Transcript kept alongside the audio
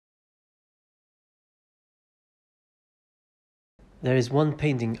There is one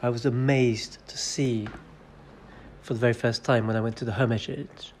painting I was amazed to see for the very first time when I went to the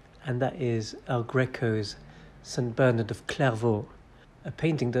Hermitage, and that is El Greco's St. Bernard of Clairvaux, a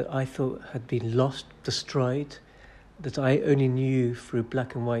painting that I thought had been lost, destroyed, that I only knew through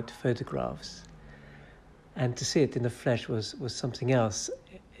black and white photographs. And to see it in the flesh was something else.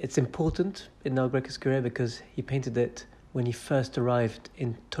 It's important in El Greco's career because he painted it when he first arrived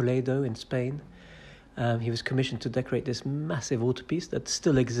in Toledo in Spain. He was commissioned to decorate this massive altarpiece that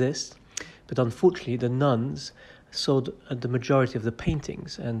still exists, but unfortunately the nuns sold the majority of the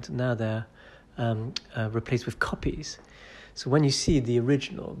paintings, and now they're replaced with copies. So when you see the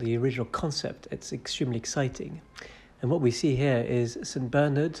original concept, it's extremely exciting. And what we see here is St.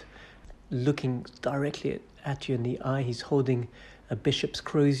 Bernard looking directly at you in the eye. He's holding a bishop's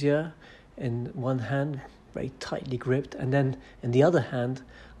crozier in one hand, very tightly gripped, and then in the other hand,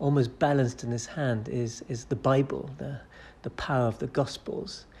 almost balanced in his hand, is the Bible, the power of the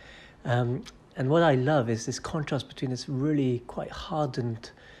Gospels. And what I love is this contrast between this really quite hardened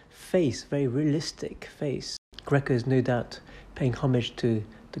face, very realistic face. Greco is no doubt paying homage to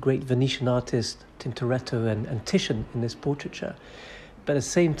the great Venetian artist Tintoretto and Titian in this portraiture. But at the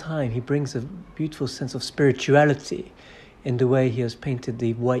same time, he brings a beautiful sense of spirituality in the way he has painted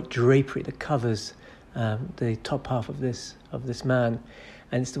the white drapery that covers the top half of this man.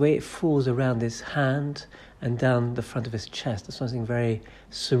 And it's the way it falls around his hand and down the front of his chest. There's something very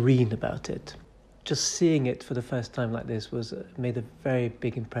serene about it. Just seeing it for the first time like this made a very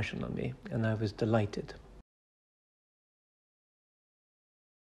big impression on me, and I was delighted.